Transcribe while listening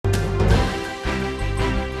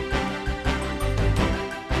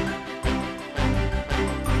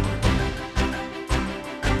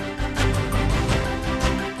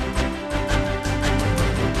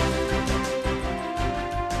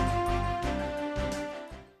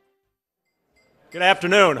Good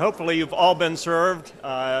afternoon. Hopefully you've all been served.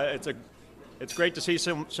 It's great to see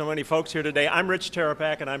so many folks here today. I'm Rich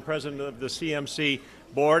Terapak, and I'm president of the CMC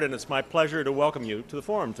board, and it's my pleasure to welcome you to the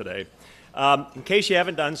forum today. In case you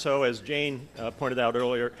haven't done so, as Jane pointed out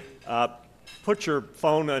earlier, put your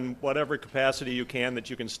phone in whatever capacity you can that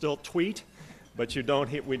you can still tweet, but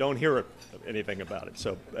we don't hear anything about it.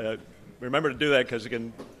 So remember to do that because it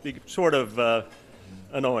can be sort of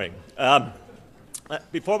annoying.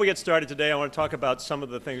 Before we get started today, I want to talk about some of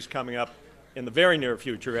the things coming up in the very near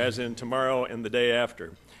future, as in tomorrow and the day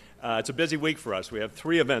after. It's a busy week for us. We have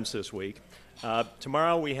 3 events this week.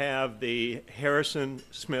 Tomorrow we have the Harrison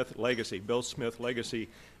Smith Legacy, Bill Smith Legacy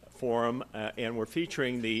Forum, and we're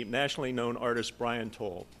featuring the nationally known artist Brian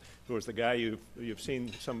Toll, who is the guy you've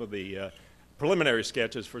seen some of the preliminary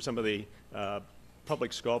sketches for some of the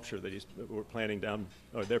public sculpture that they're planning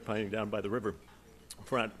down by the river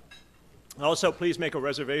front. Also, please make a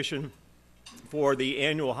reservation for the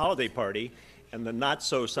annual holiday party and the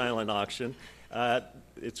not-so-silent auction.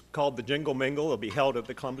 It's called the Jingle Mingle. It'll be held at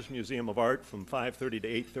the Columbus Museum of Art from 5:30 to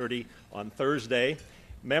 8:30 on Thursday.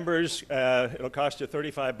 Members, it'll cost you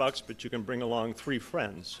 $35, but you can bring along 3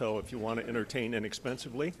 friends. So if you want to entertain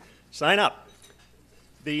inexpensively, sign up.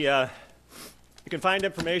 You can find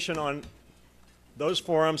information on those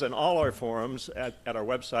forums and all our forums at our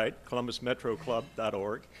website,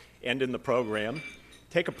 columbusmetroclub.org, and in the program.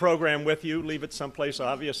 Take a program with you, leave it someplace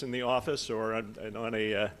obvious in the office or on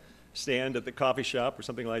a stand at the coffee shop or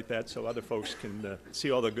something like that so other folks can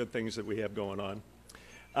see all the good things that we have going on.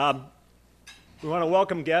 We want to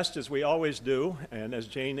welcome guests, as we always do, and as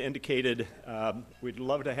Jane indicated, we'd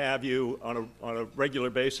love to have you on a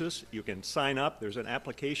regular basis. You can sign up. There's an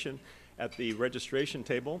application at the registration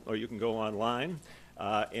table, or you can go online.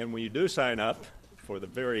 And when you do sign up, for the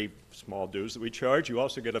very small dues that we charge, you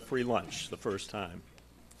also get a free lunch the first time.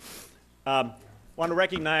 Want to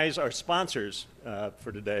recognize our sponsors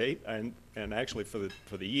for today, and actually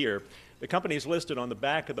for the year. The companies listed on the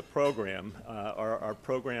back of the program are our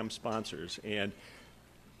program sponsors, and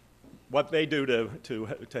what they do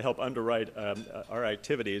to help underwrite our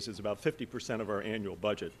activities is about 50% of our annual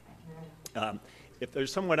budget. If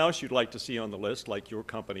there's someone else you'd like to see on the list, like your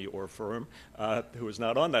company or firm, who is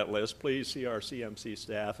not on that list, please see our CMC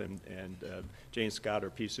staff, and Jane Scott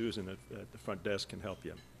or P. Susan at the front desk can help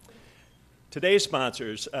you. Today's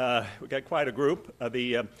sponsors, we've got quite a group.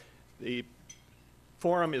 The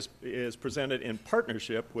forum is presented in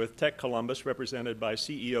partnership with Tech Columbus, represented by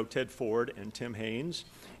CEO Ted Ford and Tim Haynes,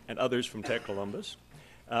 and others from Tech Columbus.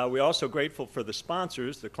 We're also grateful for the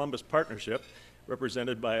sponsors, the Columbus Partnership,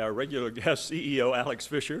 represented by our regular guest CEO Alex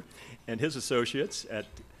Fisher and his associates.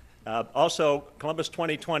 Also Columbus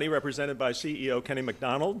 2020, represented by CEO Kenny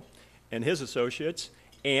McDonald and his associates,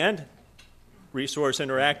 and Resource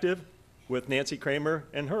Interactive with Nancy Kramer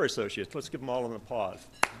and her associates. Let's give them all an applause.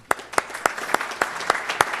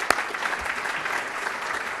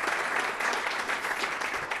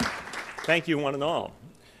 Thank you, one and all.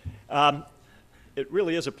 It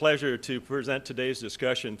really is a pleasure to present today's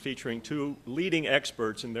discussion featuring 2 leading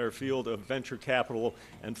experts in their field of venture capital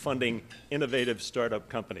and funding innovative startup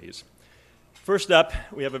companies. First up,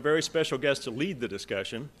 we have a very special guest to lead the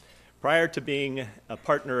discussion. Prior to being a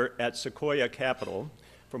partner at Sequoia Capital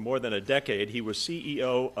for more than a decade, he was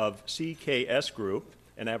CEO of CKS Group,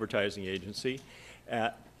 an advertising agency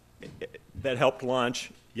that helped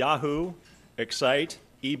launch Yahoo, Excite,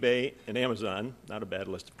 eBay, and Amazon. Not a bad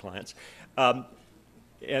list of clients.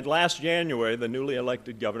 And last January, the newly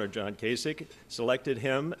elected Governor John Kasich selected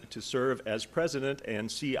him to serve as president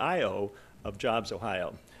and CIO of Jobs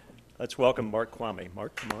Ohio. Let's welcome Mark Kwame.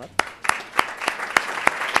 Mark, come on up.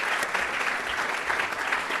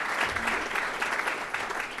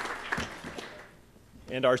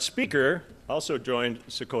 And our speaker also joined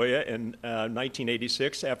Sequoia in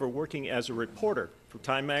 1986 after working as a reporter for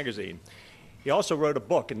Time magazine. He also wrote a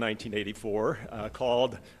book in 1984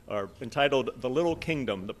 entitled The Little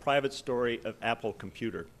Kingdom, The Private Story of Apple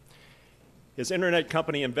Computer. His internet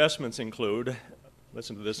company investments include,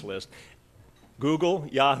 listen to this list, Google,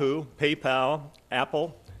 Yahoo, PayPal,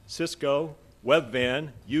 Apple, Cisco,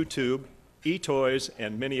 Webvan, YouTube, eToys,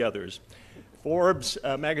 and many others. Forbes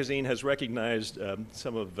magazine has recognized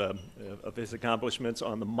some of his accomplishments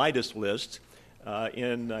on the Midas list.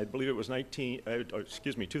 In, I believe it was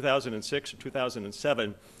 2006 or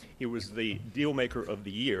 2007, he was the deal maker of the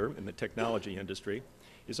year in the technology industry.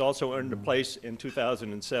 He's also earned a place in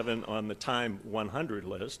 2007 on the Time 100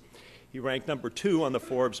 list. He ranked number 2 on the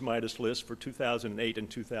Forbes Midas list for 2008 and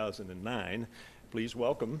 2009. Please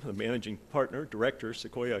welcome the managing partner, director,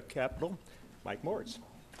 Sequoia Capital, Mike Moritz.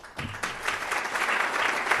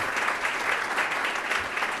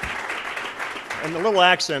 And the little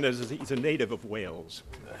accent is he's a native of Wales.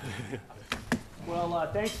 Well,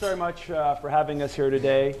 thanks very much for having us here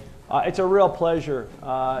today. It's a real pleasure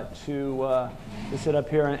to sit up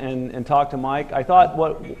here and talk to Mike. I thought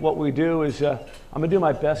what we do is I'm going to do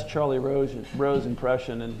my best Charlie Rose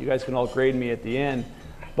impression, and you guys can all grade me at the end.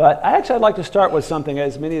 But I'd like to start with something,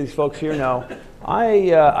 as many of these folks here know.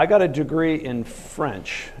 I got a degree in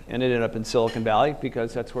French and ended up in Silicon Valley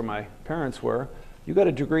because that's where my parents were. You got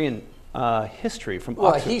a degree in history from Oxford.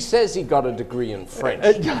 Well, he says he got a degree in French.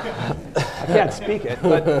 I can't speak it,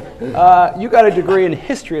 but you got a degree in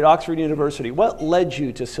history at Oxford University. What led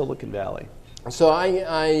you to Silicon Valley? So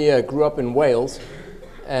I grew up in Wales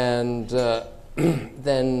and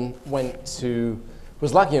then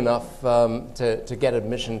was lucky enough to get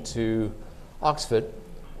admission to Oxford.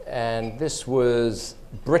 And this was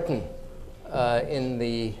Britain in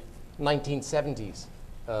the 1970s.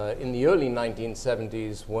 In the early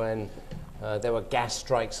 1970s, when there were gas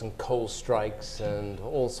strikes and coal strikes and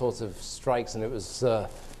all sorts of strikes, and it was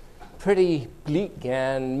pretty bleak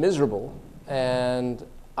and miserable. And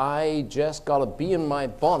I just got a bee in my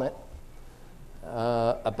bonnet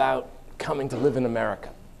about coming to live in America,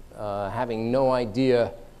 having no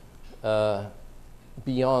idea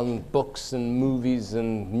beyond books and movies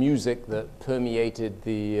and music that permeated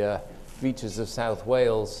the beaches of South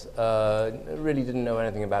Wales. Really didn't know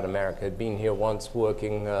anything about America. I'd been here once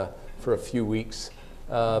working for a few weeks,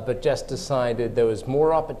 but just decided there was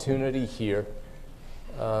more opportunity here.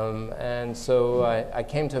 And so I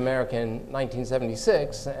came to America in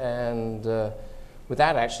 1976 and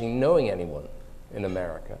without actually knowing anyone in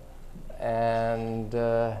America, and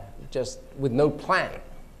just with no plan,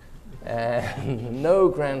 and no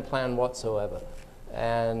grand plan whatsoever.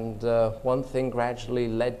 And one thing gradually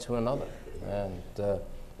led to another, and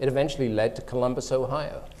it eventually led to Columbus,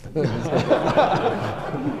 Ohio.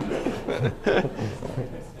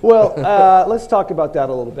 Well, let's talk about that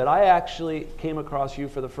a little bit. I actually came across you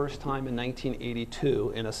for the first time in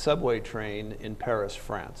 1982 in a subway train in Paris,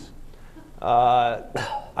 France.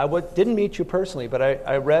 Didn't meet you personally, but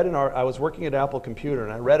I was working at Apple Computer,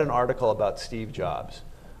 and I read an article about Steve Jobs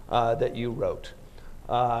that you wrote.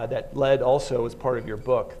 That led also as part of your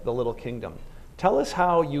book, The Little Kingdom. Tell us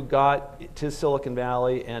how you got to Silicon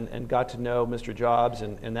Valley and got to know Mr. Jobs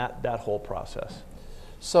and that whole process.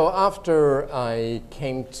 So after I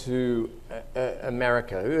came to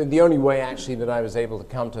America, the only way actually that I was able to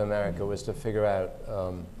come to America was to figure out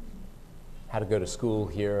how to go to school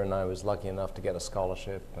here, and I was lucky enough to get a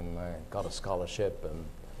scholarship, and I got a scholarship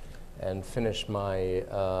and finished my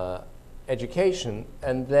education,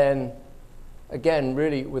 and then again,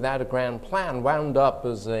 really without a grand plan, wound up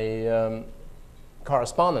as a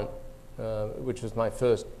correspondent, which was my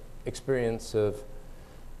first experience of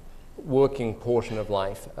working portion of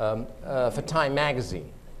life for Time magazine,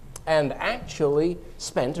 and actually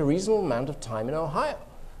spent a reasonable amount of time in Ohio.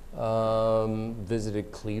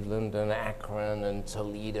 Visited Cleveland and Akron and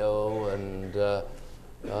Toledo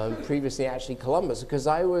and previously actually Columbus, because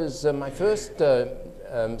I was, my first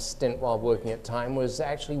stint while working at Time was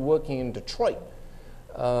actually working in Detroit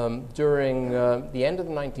during the end of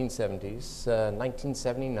the 1970s,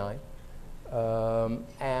 1979,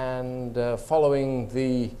 and following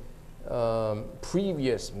the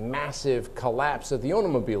previous massive collapse of the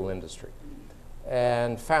automobile industry,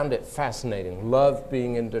 and found it fascinating. Loved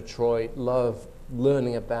being in Detroit, loved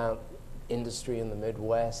learning about industry in the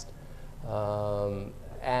Midwest,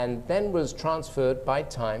 and then was transferred by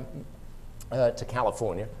Time to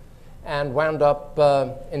California and wound up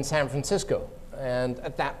in San Francisco. And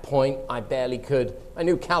at that point, I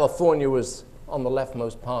knew California was on the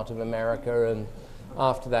leftmost part of America, and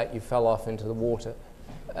after that you fell off into the water.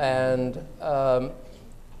 And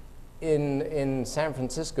in San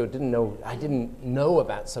Francisco, I didn't know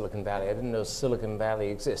about Silicon Valley. I didn't know Silicon Valley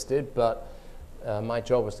existed, but my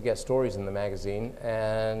job was to get stories in the magazine,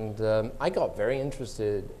 and I got very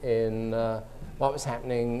interested in what was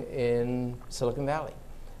happening in Silicon Valley.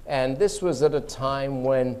 And this was at a time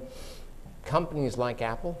when companies like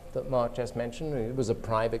Apple, that Mark just mentioned, it was a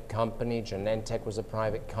private company, Genentech was a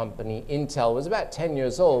private company, Intel was about 10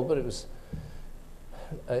 years old, but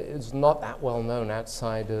it's not that well known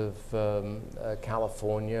outside of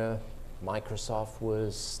California. Microsoft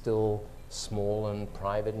was still small and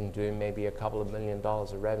private and doing maybe a couple of $1 million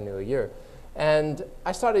of revenue a year. And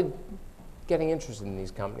I started getting interested in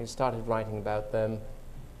these companies, started writing about them,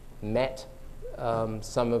 met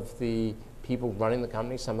some of the people running the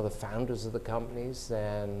companies, some of the founders of the companies,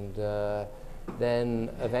 and then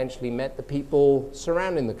eventually met the people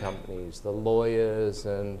surrounding the companies, the lawyers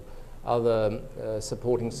and other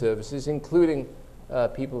supporting services, including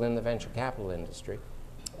people in the venture capital industry,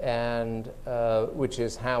 and which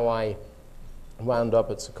is how I wound up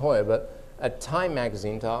at Sequoia. But at Time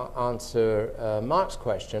magazine, to answer Mark's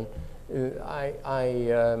question,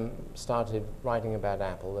 I started writing about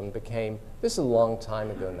Apple and became, this is a long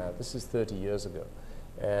time ago now, this is 30 years ago.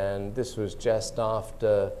 And this was just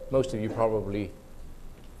after, most of you probably,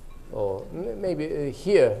 or maybe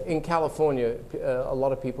here in California, a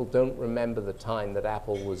lot of people don't remember the time that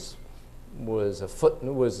Apple was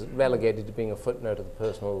relegated to being a footnote of the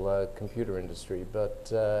personal computer industry.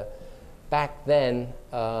 But back then,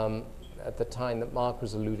 at the time that Mark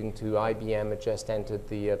was alluding to, IBM had just entered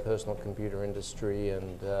the personal computer industry,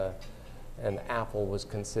 and Apple was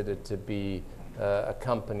considered to be a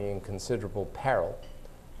company in considerable peril.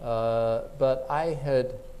 But I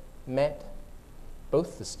had met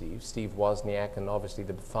both the Steve Wozniak, and obviously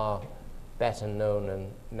the far better known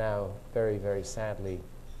and now very, very sadly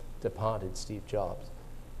departed Steve Jobs.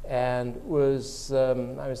 And I was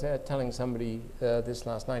there telling somebody this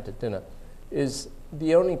last night at dinner, is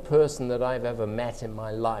the only person that I've ever met in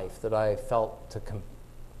my life that I felt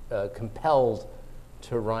compelled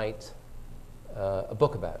to write a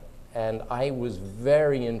book about. And I was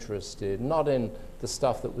very interested, not in the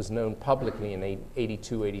stuff that was known publicly in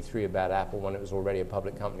 82, 83 about Apple when it was already a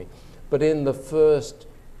public company, but in the first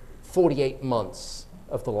 48 months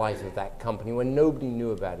of the life of that company when nobody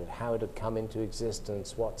knew about it, how it had come into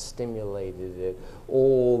existence, what stimulated it,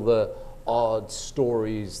 all the odd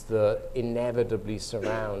stories that inevitably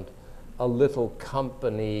surround a little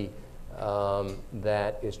company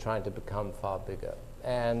that is trying to become far bigger.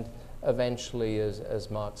 And eventually,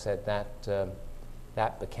 as Mark said,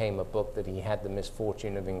 that became a book that he had the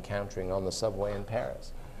misfortune of encountering on the subway in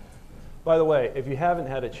Paris. By the way, if you haven't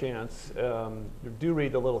had a chance, do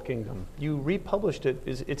read The Little Kingdom. You republished it.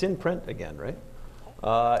 It's in print again, right?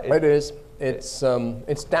 It is. It's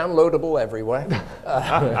downloadable everywhere.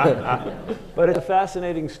 But it's a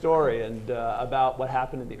fascinating story and about what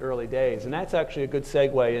happened in the early days. And that's actually a good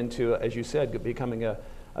segue into, as you said, becoming a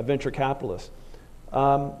venture capitalist.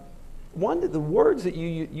 One of the words that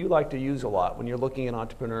you like to use a lot when you're looking at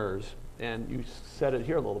entrepreneurs, and you said it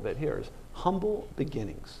here a little bit here, is humble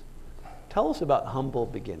beginnings. Tell us about humble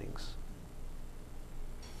beginnings.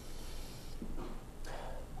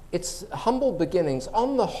 It's humble beginnings.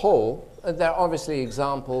 On the whole, there are obviously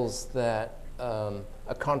examples that are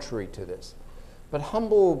contrary to this. But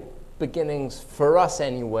humble beginnings, for us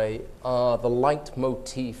anyway, are the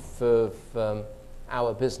leitmotif of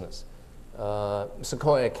our business.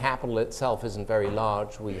 Sequoia Capital itself isn't very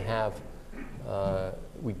large. We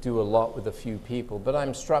do a lot with a few people, but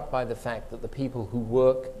I'm struck by the fact that the people who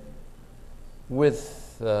work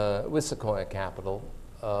with Sequoia Capital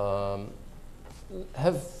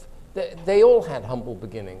they all had humble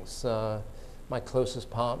beginnings. My closest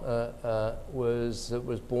partner was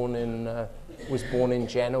born in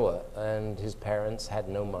Genoa, and his parents had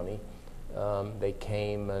no money. They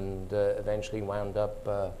came and eventually wound up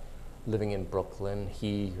living in Brooklyn.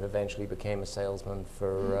 He eventually became a salesman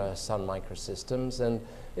for Sun Microsystems, and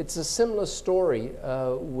it's a similar story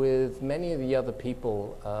with many of the other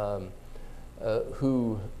people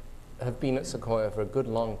who have been at Sequoia for a good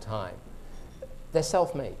long time. They're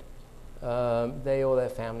self-made. They or their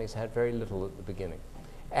families had very little at the beginning.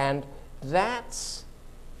 And that's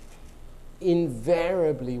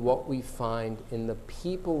invariably what we find in the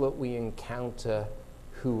people that we encounter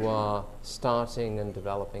who are starting and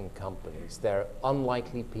developing companies. They're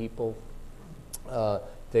unlikely people.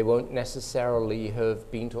 They won't necessarily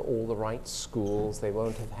have been to all the right schools. They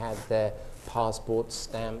won't have had their passports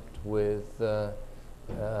stamped with all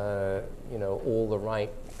the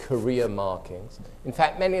right career markings. In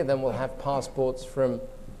fact, many of them will have passports from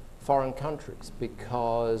foreign countries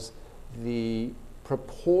because the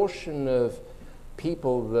proportion of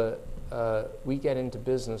people that we get into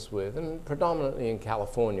business with, and predominantly in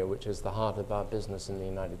California, which is the heart of our business in the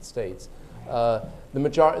United States,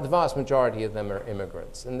 the vast majority of them are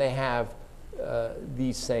immigrants, and they have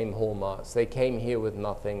these same hallmarks. They came here with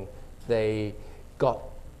nothing. They got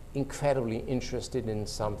incredibly interested in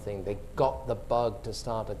something. They got the bug to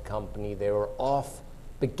start a company. They were off,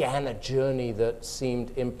 began a journey that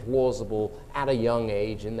seemed implausible at a young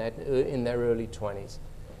age in their early 20s.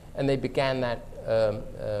 And they began that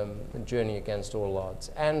journey against all odds.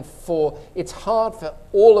 And it's hard for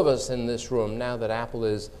all of us in this room, now that Apple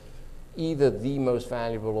is either the most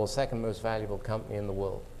valuable or second most valuable company in the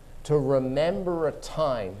world, to remember a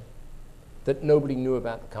time that nobody knew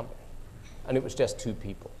about the company. And it was just two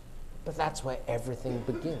people. But that's where everything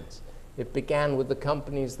begins. It began with the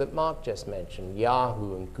companies that Mark just mentioned,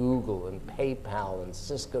 Yahoo and Google and PayPal and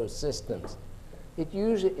Cisco Systems.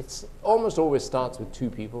 It's almost always starts with two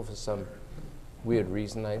people for some weird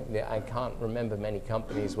reason. I can't remember many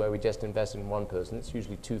companies where we just invest in one person. It's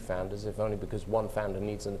usually two founders, if only because one founder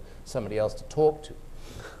needs somebody else to talk to.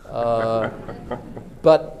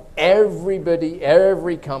 But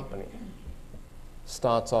every company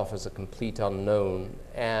starts off as a complete unknown,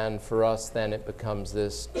 and for us then it becomes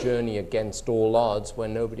this journey against all odds where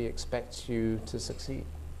nobody expects you to succeed.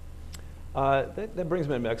 That brings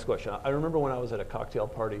me to my next question. I remember when I was at a cocktail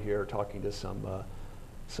party here talking to some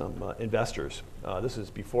investors. This is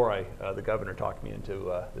before the governor talked me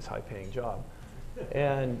into this high-paying job.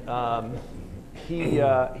 And I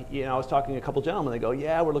was talking to a couple gentlemen. They go,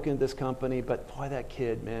 yeah, we're looking at this company, but boy, that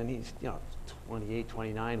kid, man, he's 28,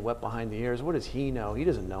 29, wet behind the ears. What does he know? He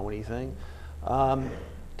doesn't know anything.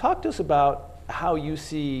 Talk to us about how you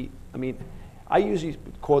see, I usually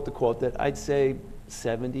quote the quote that I'd say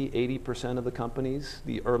 70, 80% of the companies,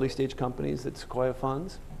 the early stage companies that Sequoia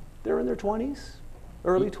funds, they're in their 20s,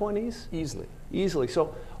 early 20s? Easily.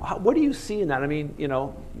 So what do you see in that?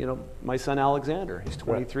 My son Alexander, he's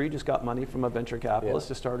 23, just got money from a venture capitalist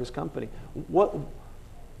to start his company.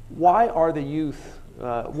 Why are the youth,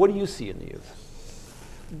 what do you see in the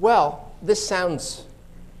youth? Well, this sounds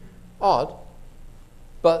odd,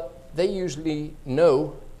 but they usually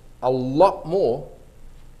know a lot more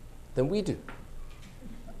than we do.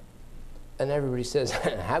 And everybody says,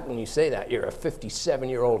 how can you say that? You're a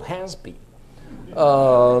 57-year-old has-been.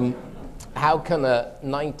 How can a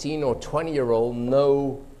 19 or 20-year-old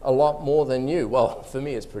know a lot more than you? Well, for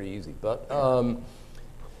me, it's pretty easy. But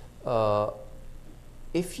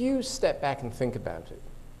if you step back and think about it,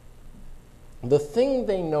 the thing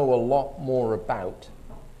they know a lot more about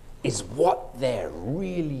is what they're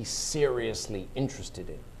really seriously interested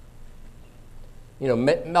in.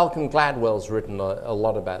 Malcolm Gladwell's written a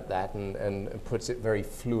lot about that and puts it very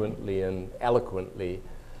fluently and eloquently.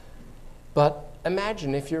 But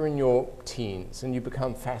imagine if you're in your teens and you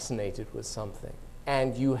become fascinated with something,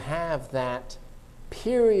 and you have that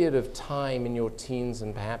period of time in your teens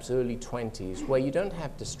and perhaps early 20s where you don't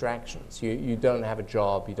have distractions. You don't have a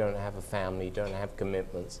job, you don't have a family, you don't have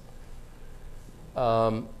commitments.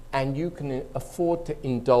 And you can afford to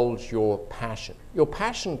indulge your passion. Your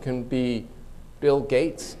passion can be Bill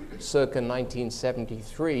Gates, circa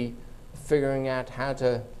 1973, figuring out how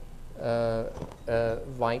to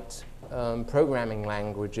write programming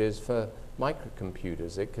languages for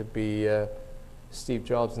microcomputers. It could be Steve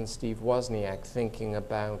Jobs and Steve Wozniak thinking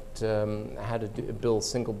about how to build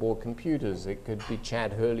single-board computers. It could be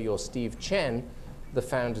Chad Hurley or Steve Chen, the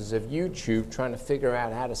founders of YouTube, trying to figure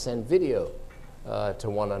out how to send video to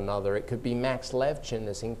one another. It could be Max Levchin,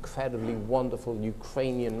 this incredibly wonderful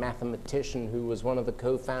Ukrainian mathematician who was one of the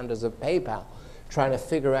co-founders of PayPal, trying to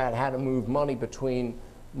figure out how to move money between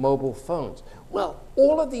mobile phones. Well,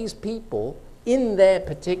 all of these people in their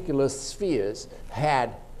particular spheres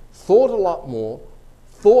had thought a lot more,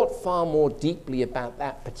 thought far more deeply about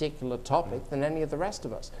that particular topic than any of the rest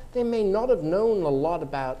of us. They may not have known a lot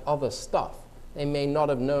about other stuff. They may not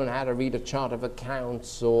have known how to read a chart of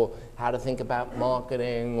accounts or how to think about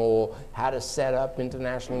marketing or how to set up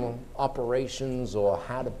international operations or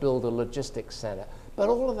how to build a logistics center. But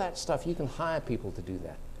all of that stuff, you can hire people to do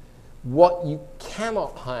that. What you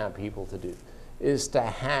cannot hire people to do is to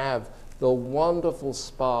have the wonderful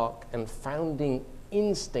spark and founding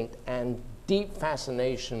instinct and deep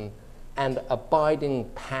fascination and abiding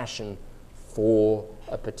passion for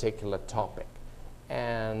a particular topic.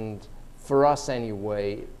 And for us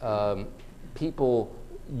anyway,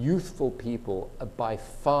 youthful people are by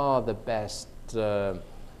far the best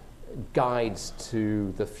guides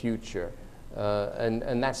to the future.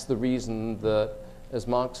 And that's the reason that, as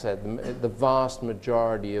Mark said, the vast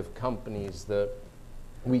majority of companies that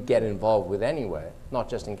we get involved with anywhere, not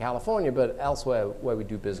just in California, but elsewhere where we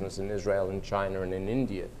do business in Israel, in China, and in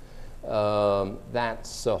India,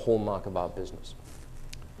 that's a hallmark of our business.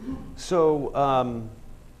 So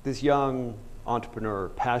this young entrepreneur,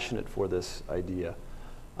 passionate for this idea,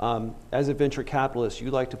 as a venture capitalist, you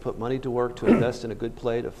like to put money to work to invest in a good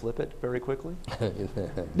play to flip it very quickly?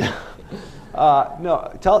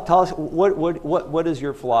 No, tell us, what is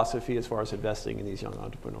your philosophy as far as investing in these young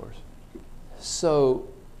entrepreneurs? So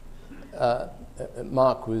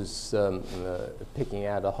Mark was picking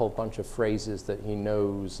out a whole bunch of phrases that he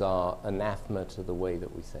knows are anathema to the way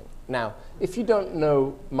that we think. Now, if you don't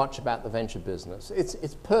know much about the venture business,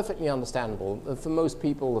 it's perfectly understandable. For most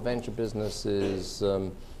people, the venture business is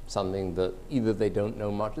something that either they don't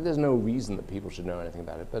know much, or there's no reason that people should know anything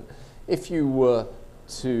about it. But if you were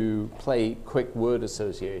to play quick word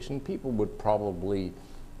association, people would probably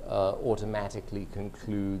automatically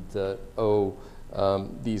conclude that,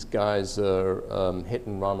 These guys are hit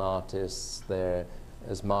and run artists. They're,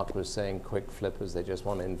 as Mark was saying, quick flippers. They just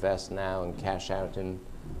want to invest now and cash out in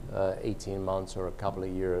 18 months or a couple of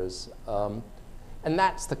years. And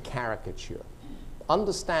that's the caricature.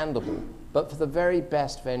 Understandable, but for the very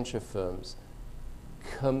best venture firms,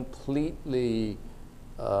 completely,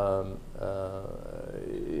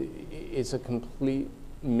 it's a complete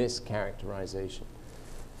mischaracterization.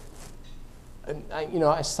 And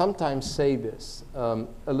I sometimes say this a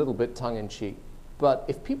little bit tongue-in-cheek, but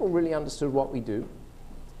if people really understood what we do,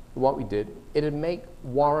 what we did, it'd make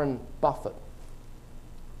Warren Buffett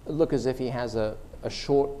look as if he has a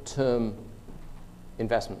short-term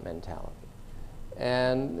investment mentality.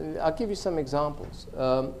 And I'll give you some examples.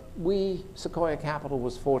 Sequoia Capital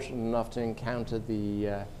was fortunate enough to encounter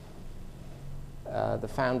the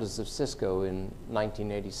founders of Cisco in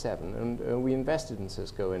 1987, and we invested in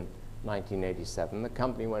Cisco in 1987. The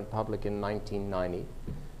company went public in 1990.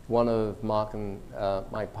 One of Mark and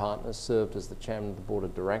my partners served as the chairman of the board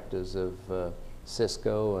of directors of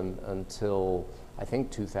Cisco until, I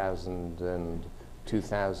think,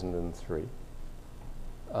 2003.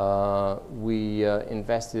 We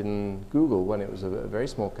invested in Google when it was a very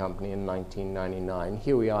small company in 1999.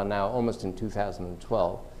 Here we are now, almost in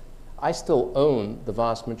 2012. I still own the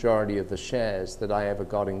vast majority of the shares that I ever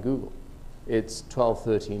got in Google. It's 12,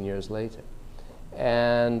 13 years later.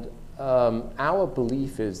 And our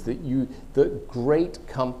belief is that the great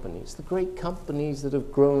companies that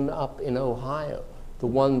have grown up in Ohio, the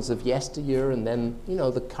ones of yesteryear and then,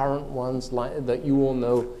 the current ones that you all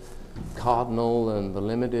know, Cardinal and The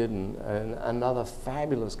Limited and other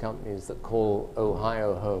fabulous companies that call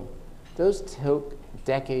Ohio home, those took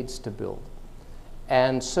decades to build.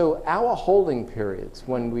 And so our holding periods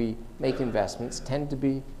when we make investments tend to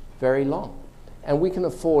be very long. And we can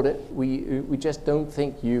afford it. We just don't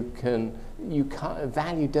think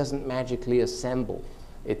value doesn't magically assemble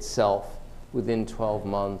itself within 12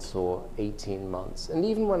 months or 18 months. And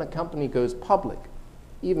even when a company goes public,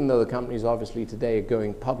 even though the companies obviously today are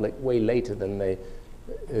going public way later than they,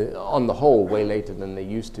 on the whole, way later than they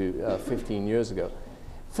used to 15 years ago,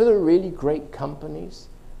 for the really great companies,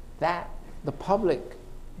 that the public,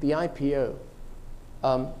 the IPO,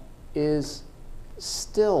 is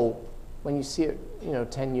still, when you see it,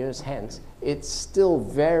 10 years hence, it's still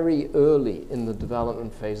very early in the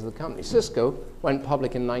development phase of the company. Cisco went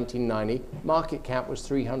public in 1990. Market cap was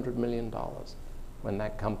 $300 million when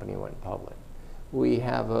that company went public. We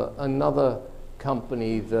have another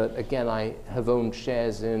company that, again, I have owned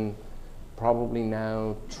shares in probably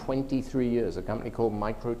now 23 years, a company called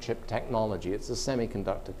Microchip Technology. It's a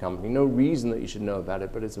semiconductor company. No reason that you should know about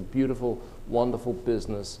it, but it's a beautiful, wonderful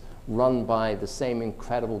business run by the same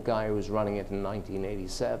incredible guy who was running it in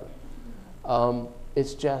 1987.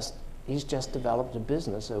 He's just developed a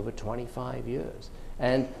business over 25 years.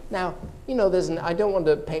 And now, I don't want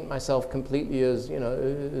to paint myself completely as,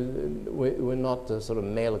 we're not the sort of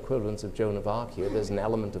male equivalents of Joan of Arc here. There's an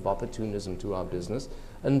element of opportunism to our business.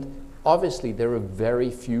 And obviously, there are very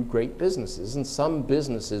few great businesses. And some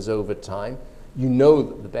businesses over time,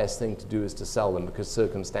 that the best thing to do is to sell them because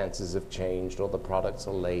circumstances have changed or the products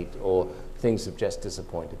are late or things have just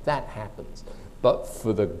disappointed. That happens. But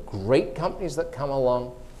for the great companies that come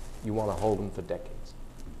along, you want to hold them for decades.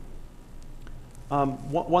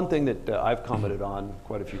 One thing that I've commented on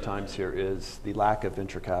quite a few times here is the lack of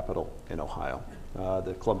venture capital in Ohio.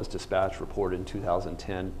 The Columbus Dispatch reported in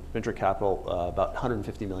 2010, venture capital about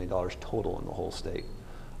 $150 million total in the whole state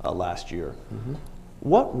last year. Mm-hmm.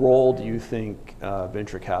 What role do you think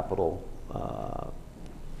venture capital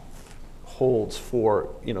holds for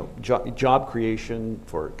job creation,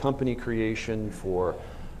 for company creation, for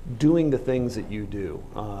doing the things that you do?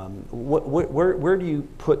 Where do you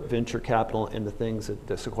put venture capital in the things that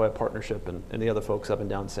the Sequoia Partnership and the other folks up and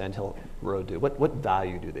down Sand Hill Road do? What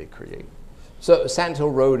value do they create? So Sand Hill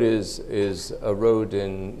Road is a road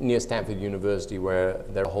near Stanford University where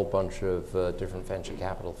there are a whole bunch of different venture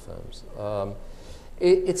capital firms.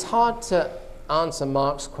 It's hard to answer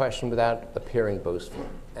Mark's question without appearing boastful.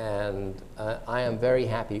 And I am very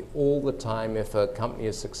happy all the time if a company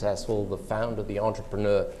is successful, the founder, the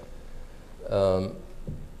entrepreneur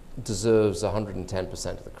deserves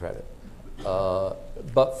 110% of the credit.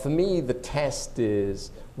 But for me, the test is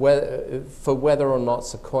whether or not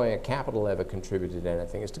Sequoia Capital ever contributed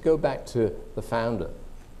anything is to go back to the founder,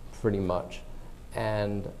 pretty much,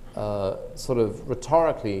 and sort of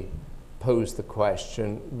rhetorically pose the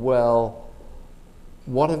question, well,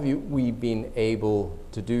 what have we been able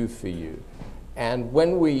to do for you? And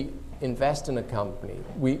when we invest in a company,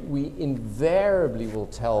 we invariably will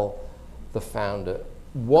tell the founder,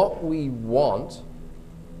 what we want,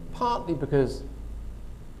 partly because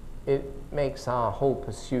it makes our whole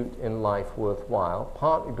pursuit in life worthwhile,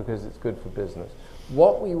 partly because it's good for business.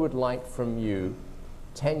 What we would like from you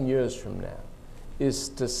 10 years from now is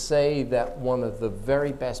to say that one of the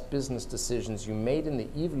very best business decisions you made in the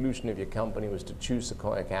evolution of your company was to choose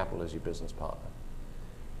Sequoia Capital as your business partner,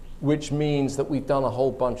 which means that we've done a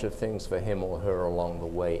whole bunch of things for him or her along the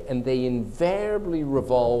way, and they invariably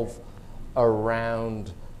revolve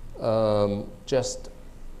around just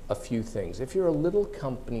a few things. If you're a little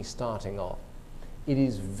company starting off, it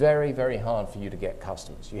is very, very hard for you to get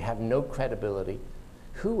customers. You have no credibility.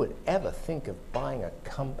 Who would ever think of buying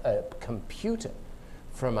a computer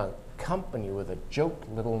from a company with a joke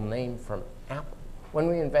little name from Apple? When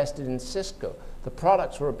we invested in Cisco, the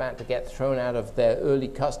products were about to get thrown out of their early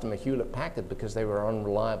customer, Hewlett-Packard, because they were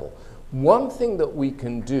unreliable. One thing that we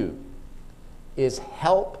can do is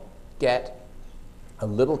help get a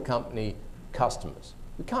little company customers.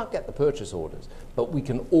 We can't get the purchase orders, but we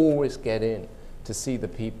can always get in to see the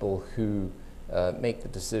people who make the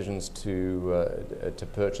decisions to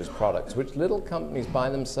purchase products, which little companies by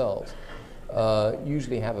themselves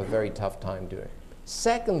usually have a very tough time doing.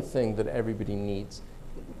 Second thing that everybody needs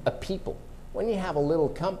are people. When you have a little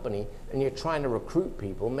company and you're trying to recruit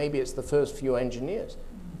people, maybe it's the first few engineers.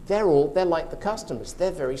 They're like the customers.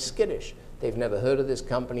 They're very skittish. They've never heard of this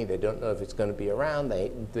company. They don't know if it's going to be around.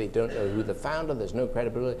 They don't know who the founder. There's no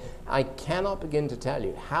credibility. I cannot begin to tell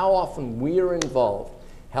you how often we are involved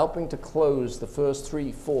helping to close the first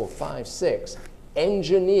 3, 4, 5, 6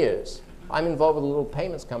 engineers. I'm involved with a little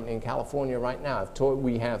payments company in California right now.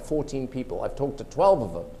 We have 14 people. I've talked to 12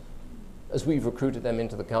 of them as we've recruited them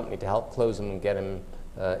into the company to help close them and get them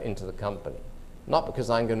into the company. Not because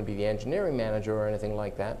I'm going to be the engineering manager or anything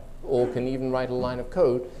like that, or can even write a line of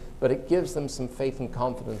code, but it gives them some faith and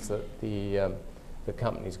confidence that the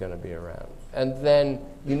company's going to be around. And then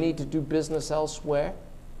you need to do business elsewhere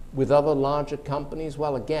with other larger companies.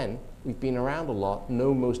 Well, again, we've been around a lot,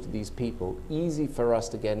 know most of these people, easy for us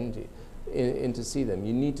to get into see them.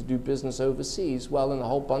 You need to do business overseas. Well, in a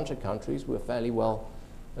whole bunch of countries, we're fairly well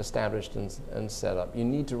established and set up. You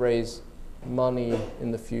need to raise money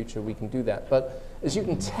in the future. We can do that. But as you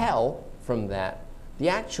can tell from that, the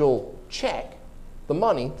actual check, the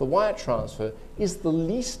money, the wire transfer, is the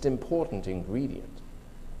least important ingredient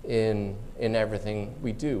in everything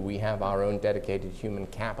we do. We have our own dedicated human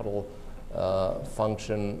capital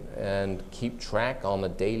function and keep track on a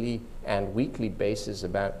daily and weekly basis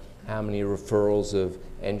about how many referrals of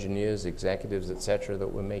engineers, executives, etc., that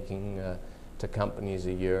we're making to companies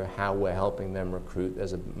a year, how we're helping them recruit.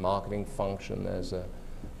 There's a marketing function, there's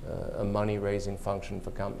a money-raising function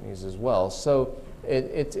for companies as well. So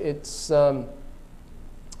it's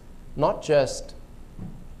not just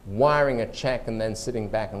wiring a check and then sitting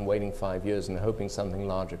back and waiting 5 years and hoping something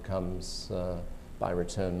larger comes by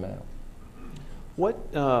return mail. What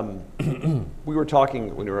we were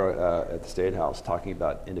talking when we were at the State House talking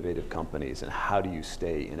about innovative companies and how do you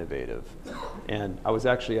stay innovative. And I was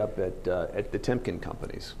actually up at the Timken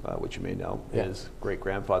companies, which you may know. Yeah. His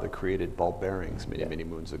great-grandfather created ball bearings many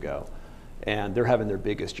moons ago. And they're having their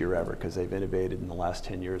biggest year ever because they've innovated in the last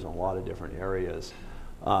 10 years in a lot of different areas.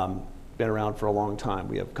 Been around for a long time.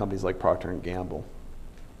 We have companies like Procter & Gamble.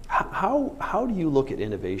 How do you look at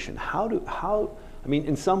innovation? I mean,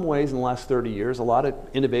 in some ways, in the last 30 years, a lot of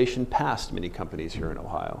innovation passed many companies here in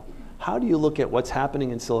Ohio. How do you look at what's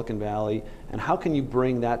happening in Silicon Valley, and how can you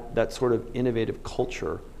bring that sort of innovative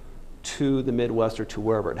culture to the Midwest or to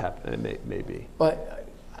wherever it may be? Well,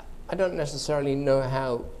 I don't necessarily know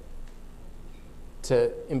how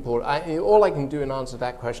to import. All I can do in answer to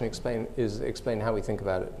that question is explain how we think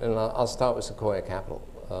about it. And I'll start with Sequoia Capital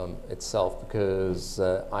itself, because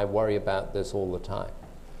I worry about this all the time.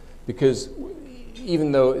 Because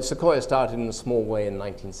even though Sequoia started in a small way in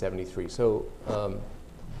 1973, so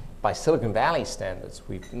by Silicon Valley standards,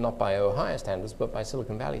 not by Ohio standards, but by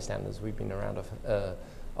Silicon Valley standards, we've been around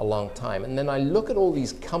a long time. And then I look at all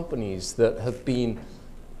these companies that have been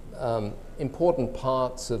important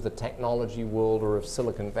parts of the technology world or of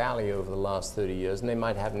Silicon Valley over the last 30 years, and they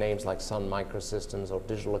might have names like Sun Microsystems or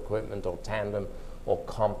Digital Equipment or Tandem or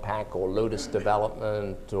Compaq or Lotus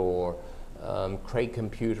Development or Cray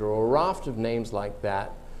Computer or a raft of names like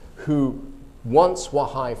that, who once were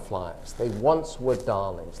high flyers, they once were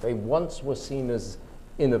darlings, they once were seen as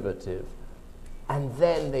innovative, and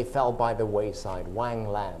then they fell by the wayside. Wang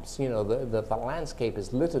Labs, you know, the landscape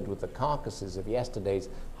is littered with the carcasses of yesterday's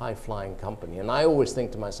high-flying company. And I always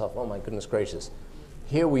think to myself, oh my goodness gracious,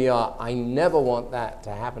 here we are. I never want that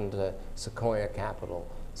to happen to Sequoia Capital.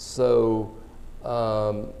 So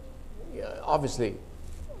obviously,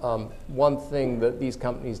 One thing that these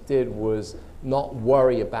companies did was not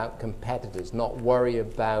worry about competitors, not worry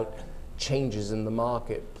about changes in the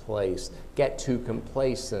marketplace, get too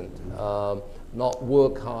complacent, not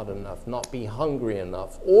work hard enough, not be hungry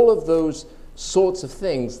enough. All of those sorts of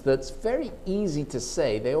things that's very easy to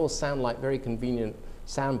say. They all sound like very convenient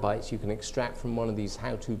sound bites you can extract from one of these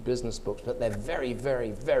how-to business books, but they're very,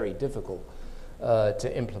 very, very difficult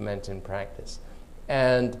to implement in practice.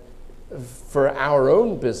 And for our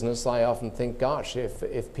own business, I often think, gosh,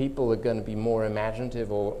 if people are going to be more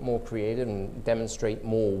imaginative or more creative and demonstrate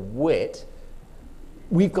more wit,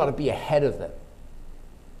 we've got to be ahead of them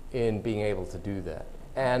in being able to do that.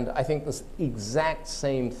 And I think this exact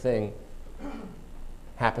same thing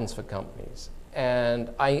happens for companies. And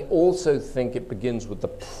I also think it begins with the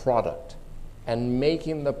product and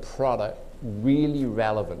making the product really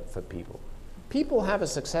relevant for people. People have a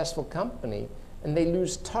successful company and they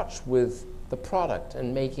lose touch with the product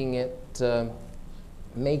and making it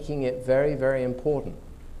very, very important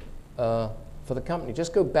for the company.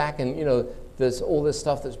 Just go back and, you know, there's all this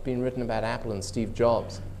stuff that's been written about Apple and Steve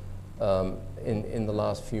Jobs in the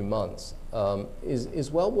last few months is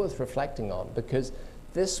well worth reflecting on, because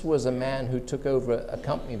this was a man who took over a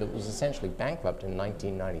company that was essentially bankrupt in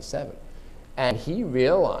 1997. And he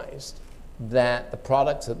realized that the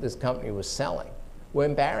products that this company was selling were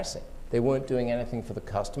embarrassing. They weren't doing anything for the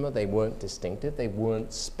customer. They weren't distinctive. They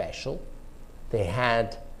weren't special. They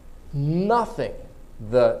had nothing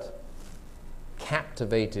that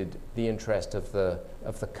captivated the interest of the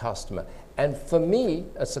customer. And for me,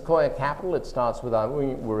 at Sequoia Capital, it starts with,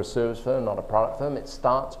 we're a service firm, not a product firm. It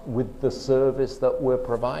starts with the service that we're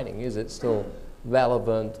providing. Is it still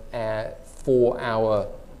relevant for our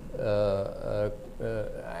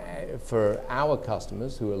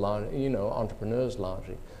customers, who are, you know, entrepreneurs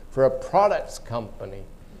largely? For a products company,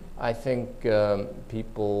 I think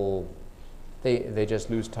people, they just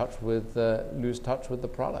lose touch with the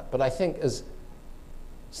product. But I think, as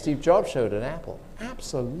Steve Jobs showed at Apple,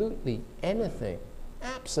 absolutely anything.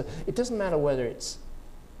 It doesn't matter whether it's,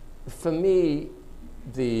 for me,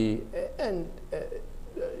 you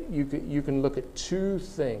can look at two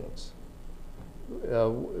things,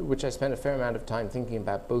 which I spent a fair amount of time thinking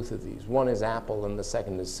about both of these. One is Apple and the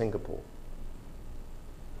second is Singapore,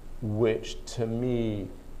 which to me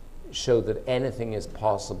show that anything is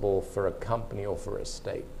possible for a company or for a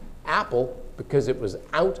state. Apple, because it was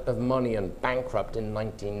out of money and bankrupt in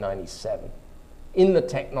 1997 in the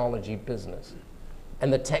technology business.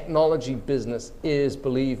 And the technology business is,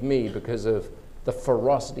 believe me, because of the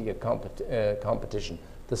ferocity of competition,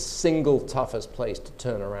 the single toughest place to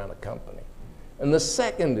turn around a company. And the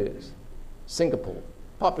second is Singapore,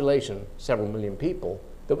 population, several million people,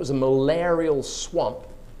 that was a malarial swamp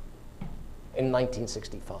in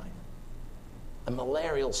 1965. A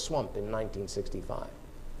malarial swamp in 1965.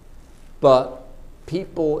 But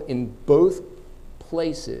people in both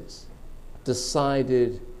places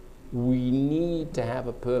decided we need to have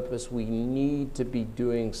a purpose, we need to be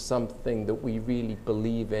doing something that we really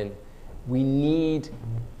believe in. We need,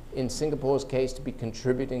 in Singapore's case, to be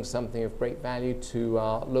contributing something of great value to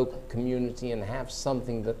our local community and have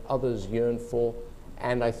something that others yearn for.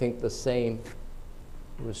 And I think the same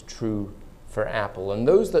was true for Apple. And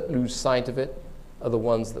those that lose sight of it are the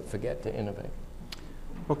ones that forget to innovate.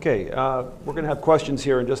 Okay, we're going to have questions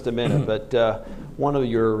here in just a minute, but one of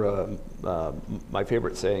your, my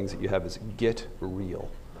favorite sayings that you have is get real.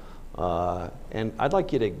 And I'd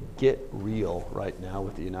like you to get real right now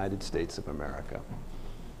with the United States of America.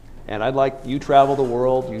 And I'd like, you travel the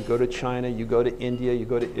world, you go to China, you go to India, you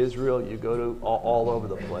go to Israel, you go to all over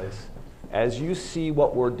the place. As you see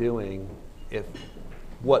what we're doing,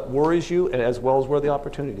 what worries you, and as well as where the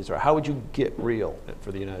opportunities are, how would you get real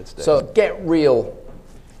for the United States? So get real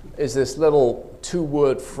is this little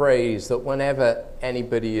two-word phrase that whenever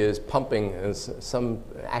anybody is pumping, as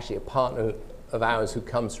actually a partner of ours who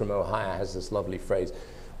comes from Ohio has this lovely phrase,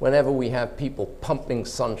 whenever we have people pumping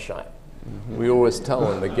sunshine, we always tell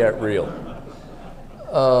them to get real.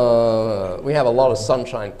 We have a lot of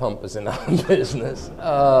sunshine pumpers in our business.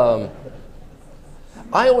 I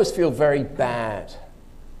always feel very bad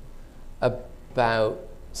about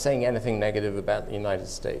saying anything negative about the United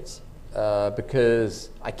States. Because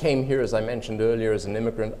I came here, as I mentioned earlier, as an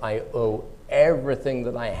immigrant. I owe everything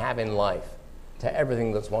that I have in life to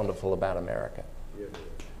everything that's wonderful about America.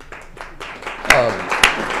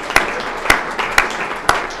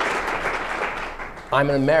 I'm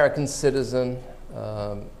an American citizen.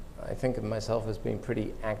 I think of myself as being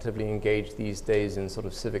pretty actively engaged these days in sort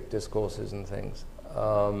of civic discourses and things.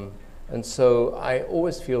 And so I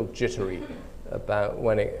always feel jittery about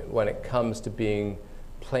when it comes to being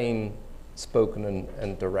plain spoken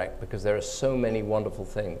and direct, because there are so many wonderful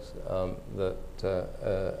things that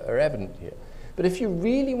are evident here. But if you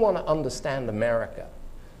really want to understand America,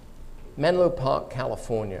 Menlo Park,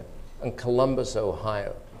 California, and Columbus,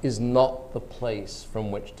 Ohio, is not the place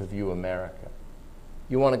from which to view America.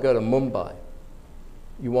 You want to go to Mumbai,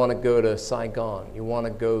 you want to go to Saigon, you want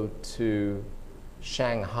to go to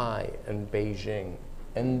Shanghai and Beijing,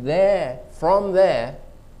 and from there,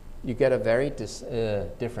 you get a very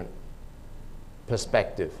different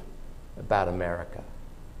perspective about America.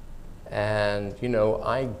 And, you know,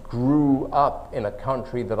 I grew up in a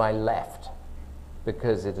country that I left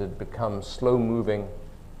because it had become slow-moving,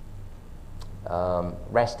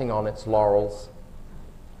 resting on its laurels.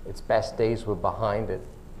 Its best days were behind it.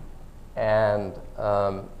 And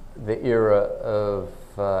the era of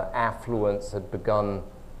affluence had begun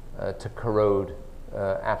to corrode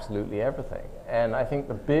absolutely everything. And I think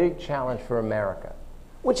the big challenge for America,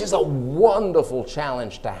 which is a wonderful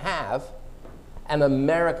challenge to have, and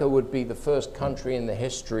America would be the first country in the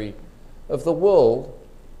history of the world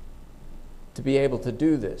to be able to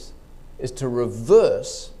do this, is to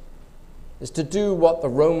reverse, is to do what the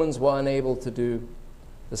Romans were unable to do,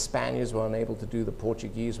 the Spaniards were unable to do, the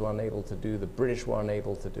Portuguese were unable to do, the British were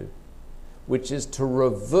unable to do, which is to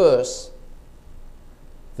reverse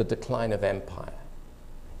the decline of empire.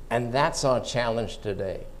 And that's our challenge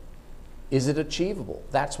today. Is it achievable?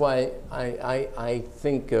 That's why I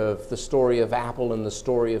think of the story of Apple and the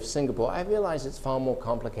story of Singapore. I realize it's far more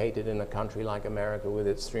complicated in a country like America with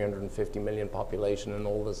its 350 million population and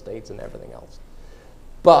all the states and everything else.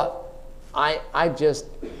 But I just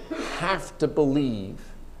have to believe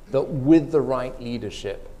that with the right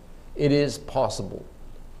leadership, it is possible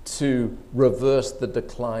to reverse the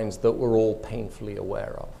declines that we're all painfully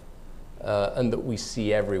aware of. And that we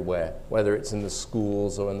see everywhere, whether it's in the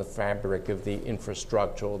schools or in the fabric of the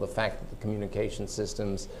infrastructure, or the fact that the communication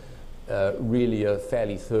systems really are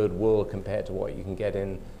fairly third world compared to what you can get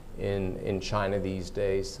in China these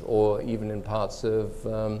days, or even in parts of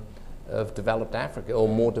developed Africa, or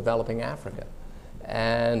more developing Africa.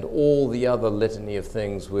 And all the other litany of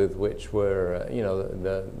things with which were, you know,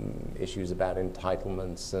 the issues about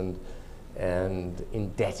entitlements and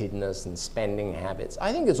indebtedness and spending habits.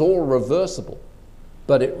 I think it's all reversible,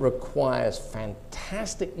 but it requires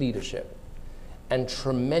fantastic leadership and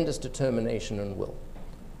tremendous determination and will.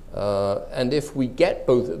 And if we get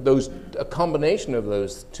both those, a combination of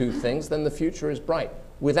those two things, then the future is bright.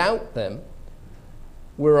 Without them,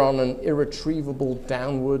 we're on an irretrievable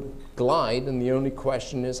downward glide, and the only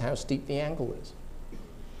question is how steep the angle is.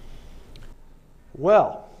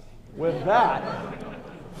 Well, with that,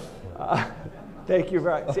 thank you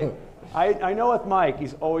very much. I know with Mike,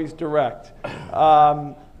 he's always direct.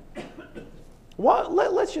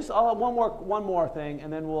 Let's just, one more thing,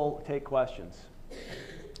 and then we'll take questions.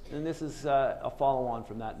 And this is a follow-on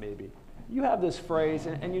from that, maybe. You have this phrase,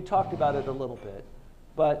 and you talked about it a little bit,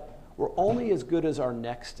 but we're only as good as our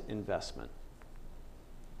next investment.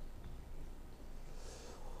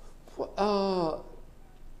 I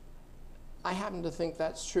happen to think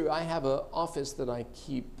that's true. I have an office that I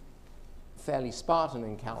keep fairly Spartan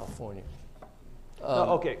in California.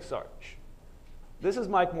 Okay, sorry. Shh. This is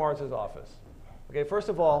Mike Moritz's office. Okay, first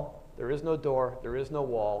of all, there is no door, there is no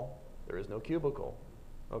wall, there is no cubicle.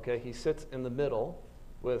 Okay, he sits in the middle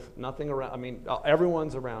with nothing around. I mean,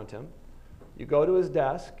 everyone's around him. You go to his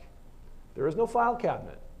desk. There is no file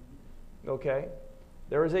cabinet. Okay,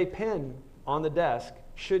 there is a pen on the desk.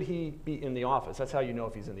 Should he be in the office? That's how you know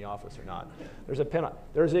if he's in the office or not. There's a pen.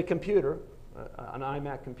 There's a computer, an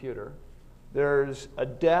iMac computer. There's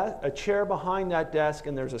a chair behind that desk,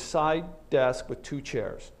 and there's a side desk with two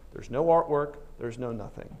chairs. There's no artwork. There's no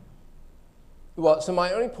nothing. Well, so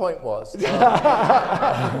my only point was,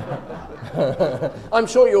 I'm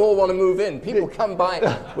sure you all want to move in. People come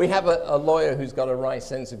by. We have a lawyer who's got a wry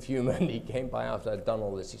sense of humor, and he came by after I'd done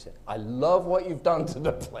all this. He said, "I love what you've done to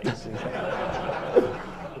the place."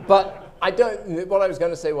 But I don't, what I was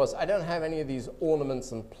going to say was, I don't have any of these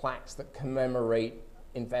ornaments and plaques that commemorate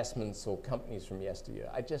investments or companies from yesteryear.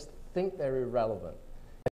 I just think they're irrelevant.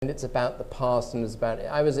 And it's about the past, and it's about,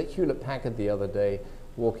 I was at Hewlett-Packard the other day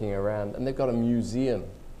walking around, and they've got a museum,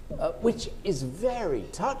 which is very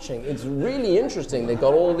touching. It's really interesting. They've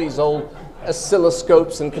got all these old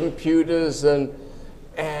oscilloscopes and computers and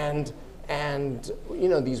you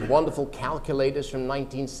know, these wonderful calculators from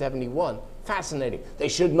 1971. Fascinating. They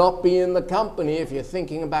should not be in the company if you're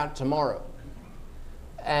thinking about tomorrow.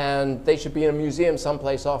 And they should be in a museum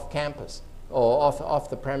someplace off campus or off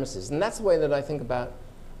the premises. And that's the way that I think about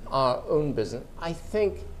our own business. I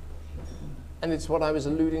think, and it's what I was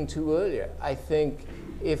alluding to earlier, I think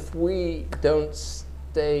if we don't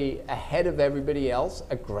stay ahead of everybody else,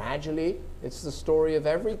 gradually, it's the story of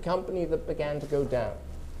every company that began to go down.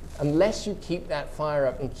 Unless you keep that fire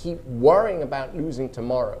up and keep worrying about losing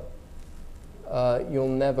tomorrow, you'll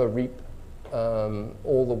never reap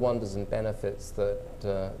all the wonders and benefits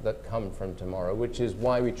that come from tomorrow, which is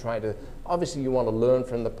why we try to, obviously you want to learn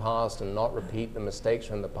from the past and not repeat the mistakes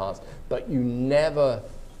from the past, but you never,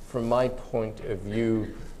 from my point of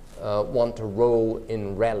view, want to roll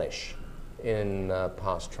in relish in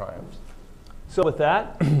past triumphs. So with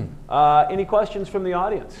that, any questions from the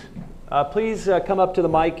audience? Please come up to the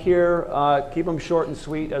mic here. Keep them short and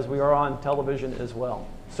sweet, as we are on television as well.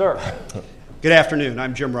 Sir. Good afternoon.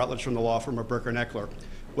 I'm Jim Rutledge from the law firm of Bricker & Eckler.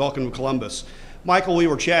 Welcome to Columbus. Michael, we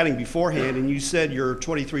were chatting beforehand, and you said your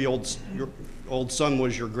 23-year-old son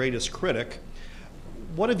was your greatest critic.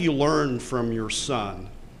 What have you learned from your son?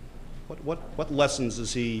 What lessons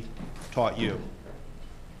has he taught you?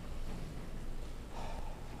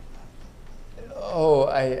 Oh,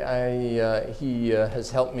 he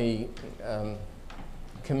has helped me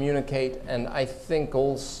communicate, and I think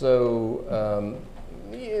also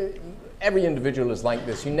every individual is like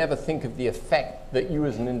this. You never think of the effect that you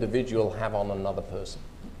as an individual have on another person.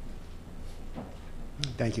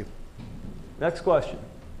 Thank you. Next question.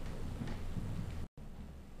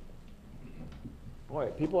 Boy,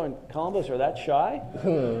 people in Columbus are that shy?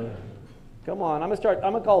 Come on, I'm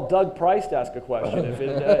gonna call Doug Price to ask a question. If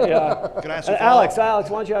it, yeah. Can I ask a Alex, why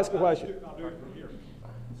don't you ask a question? I'll do it from here.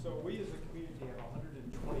 So we as a community have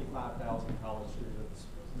 125,000 college students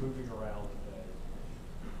moving around today.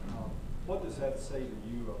 What does that say to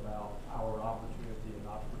you about our opportunity and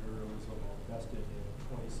entrepreneurialism invested in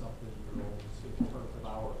 20-something-year-olds in terms of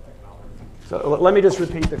our economic future? So let me just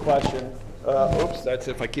repeat the question. Oops, that's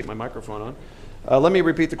if I keep my microphone on. Let me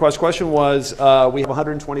repeat the question. Question was, we have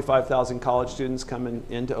 125,000 college students coming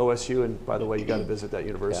into OSU, and by the way, you got to visit that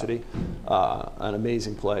university. Yeah. An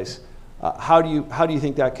amazing place. How do you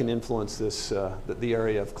think that can influence this the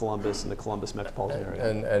area of Columbus and the Columbus metropolitan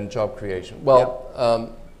area? And job creation.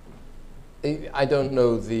 Well, I don't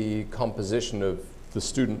know the composition of the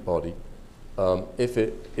student body. If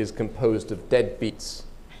it is composed of deadbeats,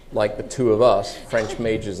 like the two of us, French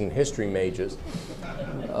majors and history majors,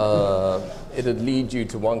 it'd lead you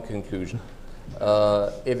to one conclusion.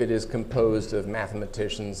 If it is composed of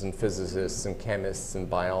mathematicians and physicists and chemists and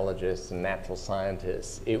biologists and natural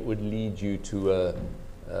scientists, it would lead you to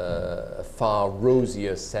a far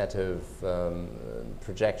rosier set of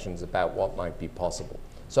projections about what might be possible.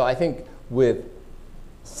 So I think with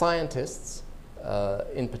scientists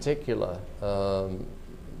in particular,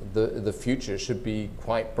 the future should be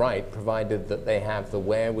quite bright, provided that they have the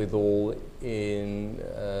wherewithal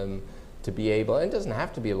to be able, and it doesn't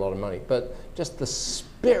have to be a lot of money, but just the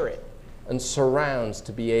spirit and surrounds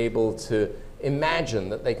to be able to imagine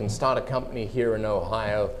that they can start a company here in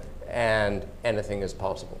Ohio and anything is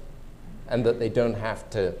possible, and that they don't have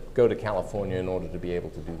to go to California in order to be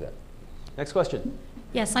able to do that. Next question.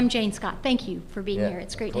 Yes, I'm Jane Scott. Thank you for being here.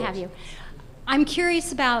 It's great to have you. I'm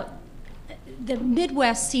curious about the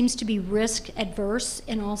Midwest seems to be risk adverse,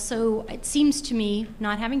 and also it seems to me,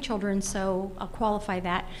 not having children, so I'll qualify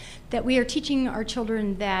that we are teaching our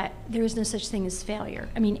children that there is no such thing as failure.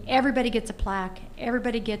 I mean, everybody gets a plaque,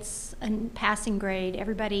 everybody gets a passing grade,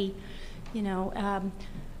 everybody,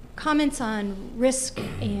 comments on risk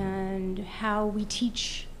and how we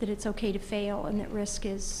teach that it's okay to fail and that risk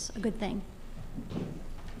is a good thing.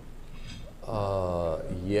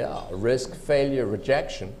 Yeah, risk, failure,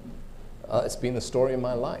 rejection. It's been the story of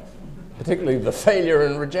my life, particularly the failure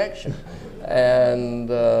and rejection. And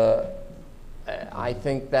I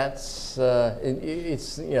think that's,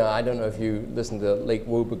 it's, I don't know if you listen to Lake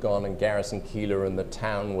Wobegon and Garrison Keillor and the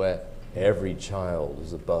town where every child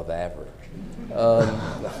is above average.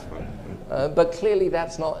 But clearly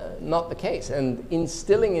that's not the case. And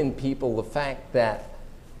instilling in people the fact that,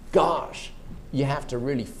 gosh, you have to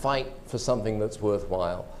really fight for something that's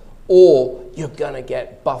worthwhile, or you're going to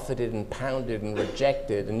get buffeted and pounded and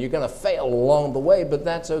rejected, and you're going to fail along the way, but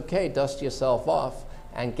that's okay. Dust yourself off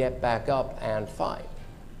and get back up and fight.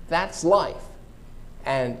 That's life.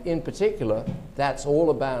 And in particular, that's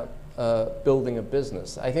all about building a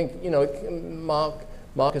business. I think, Mark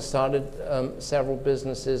has started several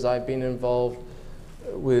businesses. I've been involved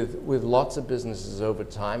with lots of businesses over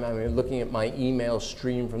time. I mean, looking at my email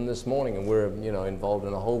stream from this morning, and we're involved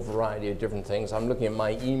in a whole variety of different things. I'm looking at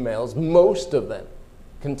my emails. Most of them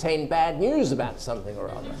contain bad news about something or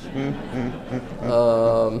other.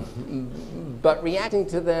 But reacting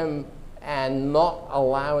to them and not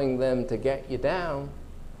allowing them to get you down,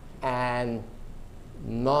 and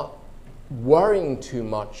not worrying too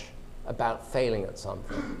much about failing at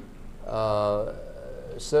something.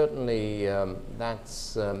 Certainly,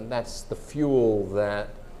 that's the fuel that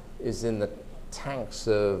is in the tanks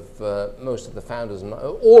of most of the founders, and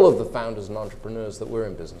all of the founders and entrepreneurs that we're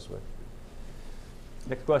in business with.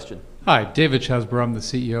 Next question. Hi, David Chesborough. I'm the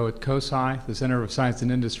CEO at COSI, the Center of Science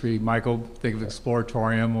and Industry. Michael, think of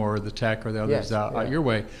Exploratorium or the tech or the others out your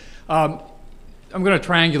way. I'm going to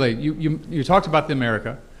triangulate. You talked about the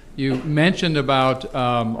America. You mentioned about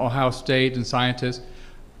Ohio State and scientists.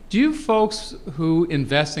 Do you folks who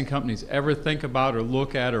invest in companies ever think about or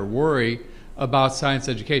look at or worry about science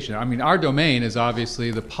education? I mean, our domain is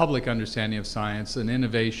obviously the public understanding of science and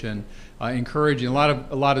innovation, encouraging. A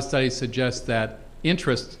lot of studies suggest that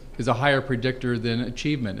interest is a higher predictor than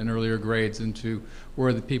achievement in earlier grades into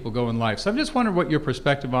where the people go in life. So I'm just wondering what your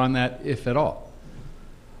perspective on that, if at all.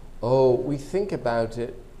 Oh, we think about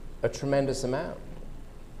it a tremendous amount.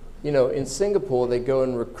 You know, in Singapore, they go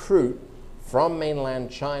and recruit from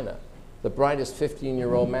mainland China the brightest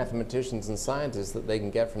 15-year-old mathematicians and scientists that they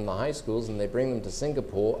can get from the high schools, and they bring them to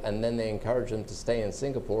Singapore, and then they encourage them to stay in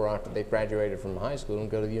Singapore after they've graduated from high school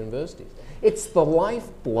and go to the universities. It's the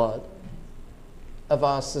lifeblood of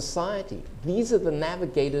our society. These are the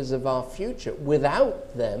navigators of our future.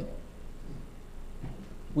 Without them,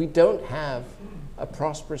 we don't have a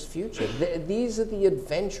prosperous future. These are the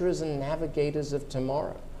adventurers and navigators of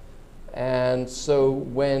tomorrow. And so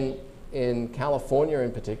when in California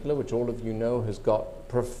in particular, which all of you know has got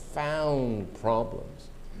profound problems,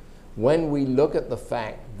 when we look at the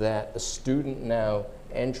fact that a student now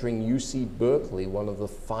entering UC Berkeley, one of the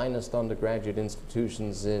finest undergraduate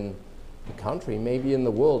institutions in the country, maybe in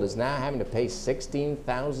the world, is now having to pay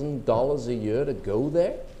 $16,000 a year to go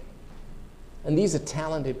there. And these are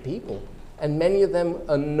talented people. And many of them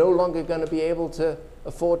are no longer going to be able to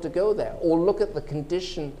afford to go there. Or look at the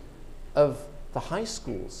condition of the high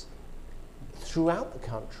schools throughout the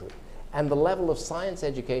country. And the level of science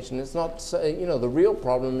education is not, you know, the real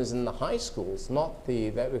problem is in the high schools, not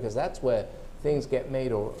because that's where things get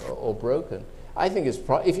made or broken. I think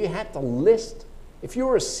if you had to list, if you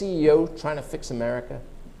were a CEO trying to fix America,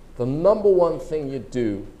 the number one thing you'd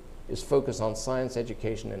do is focus on science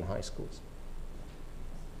education in high schools.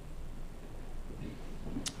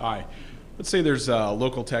 Hi. Let's say there's a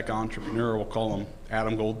local tech entrepreneur, we'll call him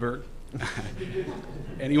Adam Goldberg,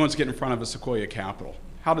 and he wants to get in front of a Sequoia capital.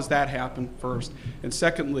 How does that happen, first? And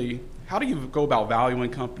secondly, how do you go about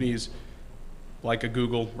valuing companies like a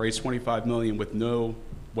Google, raise $25 million with no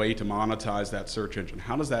way to monetize that search engine?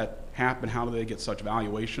 How does that happen? How do they get such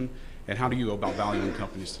valuation? And how do you go about valuing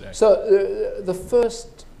companies today? So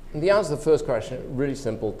the answer to the first question, really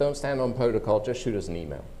simple. Don't stand on protocol, just shoot us an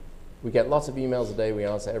email. We get lots of emails a day. We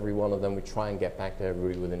answer every one of them. We try and get back to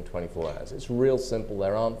everybody within 24 hours. It's real simple.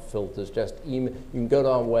 There aren't filters. Just email. You can go to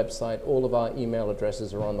our website. All of our email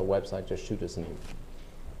addresses are on the website. Just shoot us an email.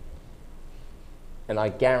 And I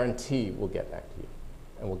guarantee we'll get back to you.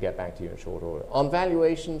 And we'll get back to you in short order. On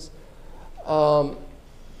valuations,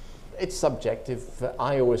 it's subjective.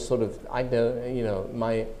 I always sort of, you know,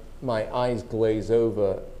 my eyes glaze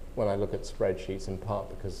over when I look at spreadsheets, in part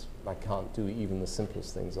because I can't do even the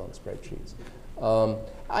simplest things on spreadsheets.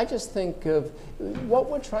 I just think of what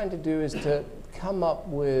we're trying to do is to come up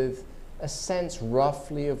with a sense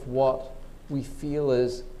roughly of what we feel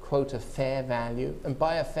is, quote, a fair value. And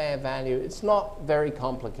by a fair value, it's not very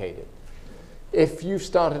complicated. If you've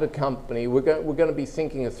started a company, we're going to be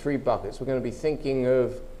thinking of three buckets. We're going to be thinking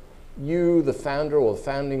of you, the founder or the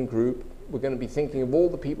founding group. We're going to be thinking of all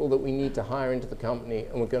the people that we need to hire into the company,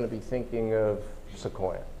 and we're going to be thinking of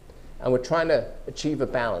Sequoia. And we're trying to achieve a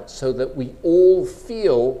balance so that we all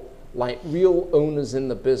feel like real owners in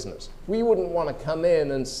the business. We wouldn't want to come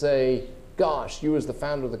in and say, gosh, you as the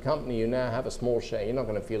founder of the company, you now have a small share. You're not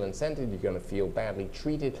going to feel incented. You're going to feel badly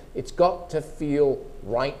treated. It's got to feel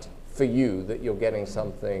right for you that you're getting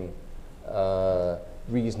something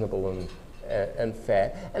reasonable and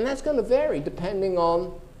fair. And that's going to vary depending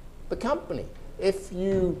on the company. If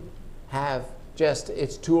you have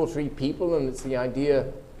it's 2 or 3 people and it's the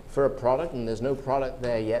idea for a product and there's no product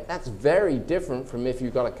there yet, that's very different from if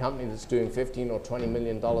you've got a company that's doing $15 or $20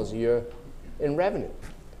 million a year in revenue.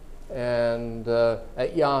 And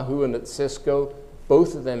at Yahoo and at Cisco,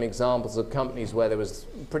 both of them examples of companies where there was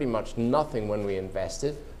pretty much nothing when we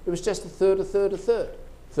invested. It was just a third, a third, a third.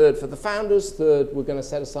 Third for the founders, third we're going to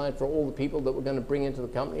set aside for all the people that we're going to bring into the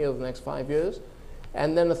company over the next 5 years,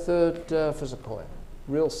 and then a third for Sequoia.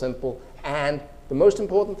 Real simple. And the most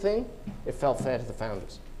important thing, it felt fair to the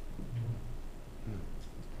founders.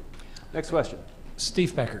 Next question.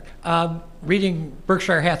 Steve Becker. Reading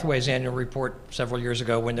Berkshire Hathaway's annual report several years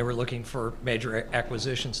ago when they were looking for major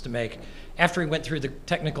acquisitions to make, after he went through the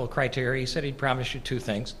technical criteria, he said he'd promise you two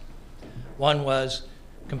things. One was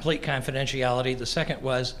complete confidentiality. The second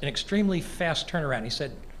was an extremely fast turnaround. He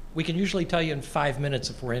said, we can usually tell you in 5 minutes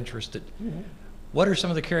if we're interested. Mm-hmm. What are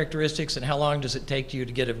some of the characteristics and how long does it take you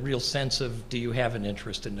to get a real sense of, do you have an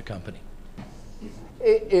interest in the company?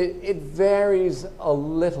 It varies a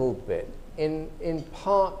little bit, in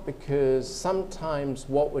part because sometimes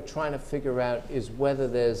what we're trying to figure out is whether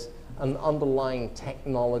there's an underlying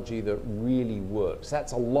technology that really works.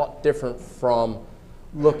 That's a lot different from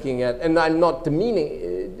looking at, and I'm not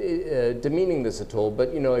demeaning this at all,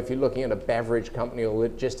 but you know, if you're looking at a beverage company or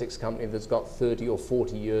logistics company that's got 30 or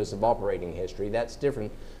 40 years of operating history, that's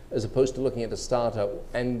different as opposed to looking at a startup.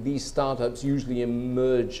 And these startups usually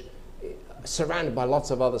emerge surrounded by lots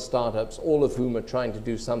of other startups, all of whom are trying to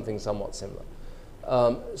do something somewhat similar.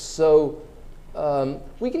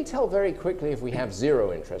 We can tell very quickly if we have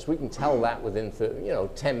zero interest. We can tell that within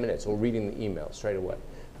 10 minutes or reading the email straight away.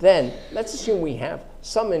 Then let's assume we have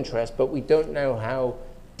some interest, but we don't know how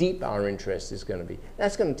deep our interest is going to be.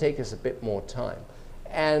 That's going to take us a bit more time.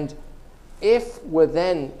 And if we're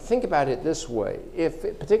then, think about it this way, if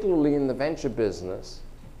particularly in the venture business,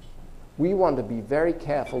 we want to be very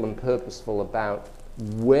careful and purposeful about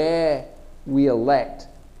where we elect,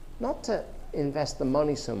 not to invest the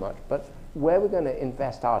money so much, but where we're going to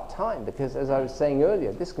invest our time. Because as I was saying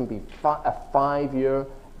earlier, this can be a 5-year,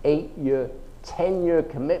 8-year, 10-year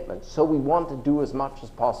commitment. So we want to do as much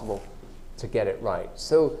as possible to get it right.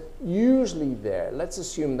 So usually there, let's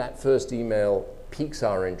assume that first email piques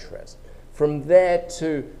our interest. From there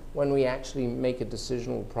to when we actually make a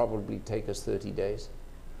decision will probably take us 30 days.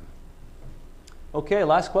 Okay,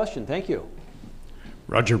 last question. Thank you.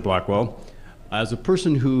 Roger Blackwell. As a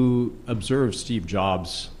person who observed Steve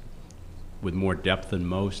Jobs with more depth than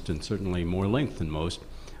most and certainly more length than most,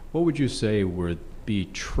 what would you say would be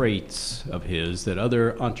traits of his that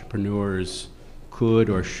other entrepreneurs could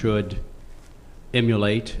or should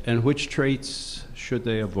emulate, and which traits should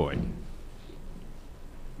they avoid?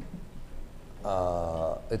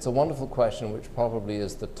 It's a wonderful question, which probably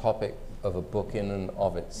is the topic of a book in and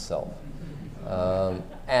of itself.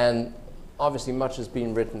 And obviously much has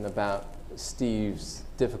been written about Steve's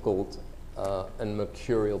difficult and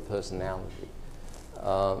mercurial personality.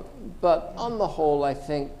 But on the whole, I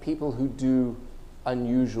think people who do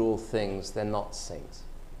unusual things, they're not saints.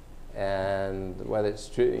 And whether it's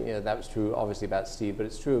true, you know, that was true obviously about Steve, but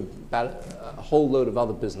it's true about a whole load of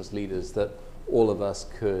other business leaders that all of us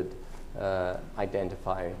could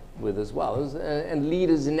identify with as well. And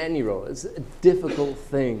leaders in any role. It's a difficult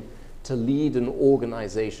thing to lead an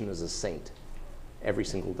organization as a saint every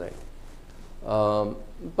single day.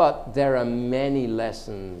 But there are many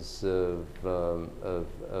lessons of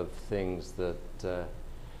things that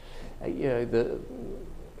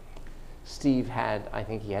Steve had. I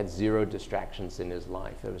think he had zero distractions in his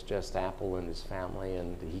life. It was just Apple and his family,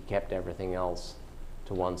 and he kept everything else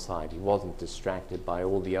to one side. He wasn't distracted by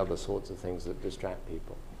all the other sorts of things that distract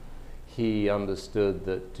people. He understood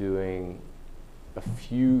that doing a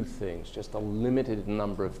few things, just a limited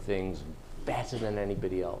number of things, better than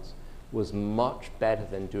anybody else, was much better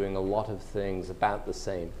than doing a lot of things about the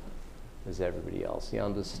same as everybody else. He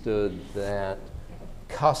understood that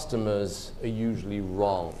customers are usually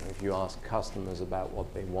wrong. If you ask customers about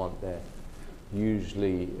what they want, they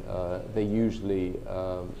usually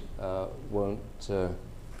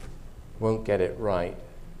won't get it right.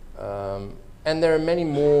 And there are many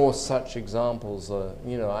more such examples.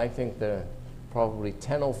 I think there are probably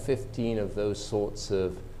 10 or 15 of those sorts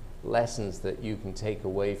of lessons that you can take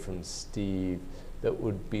away from Steve that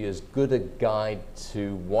would be as good a guide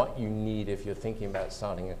to what you need if you're thinking about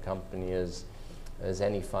starting a company as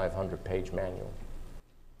any 500-page manual.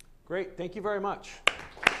 Great, thank you very much.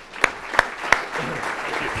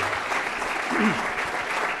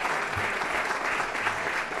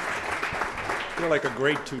 I feel like a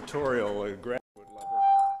great tutorial at graduate level,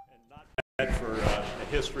 and not bad for a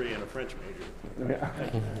history and a French major.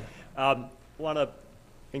 Want to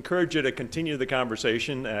encourage you to continue the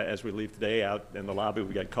conversation as we leave today. Out in the lobby,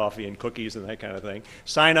 we got coffee and cookies and that kind of thing.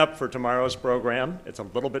 Sign up for tomorrow's program. It's a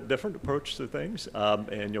little bit different approach to things,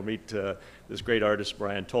 and you'll meet this great artist,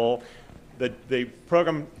 Brian Toll. The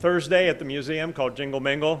program Thursday at the museum called Jingle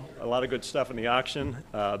Mingle, a lot of good stuff in the auction.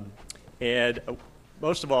 And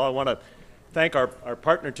most of all, I want to thank our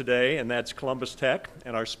partner today, and that's Columbus Tech,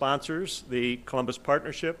 and our sponsors, the Columbus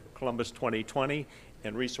Partnership, Columbus 2020,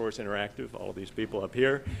 and Resource Interactive, all of these people up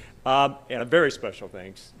here. And a very special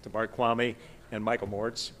thanks to Mark Kwame and Michael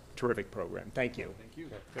Moritz. terrific program. Thank you. Thank you.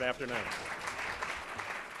 Good afternoon.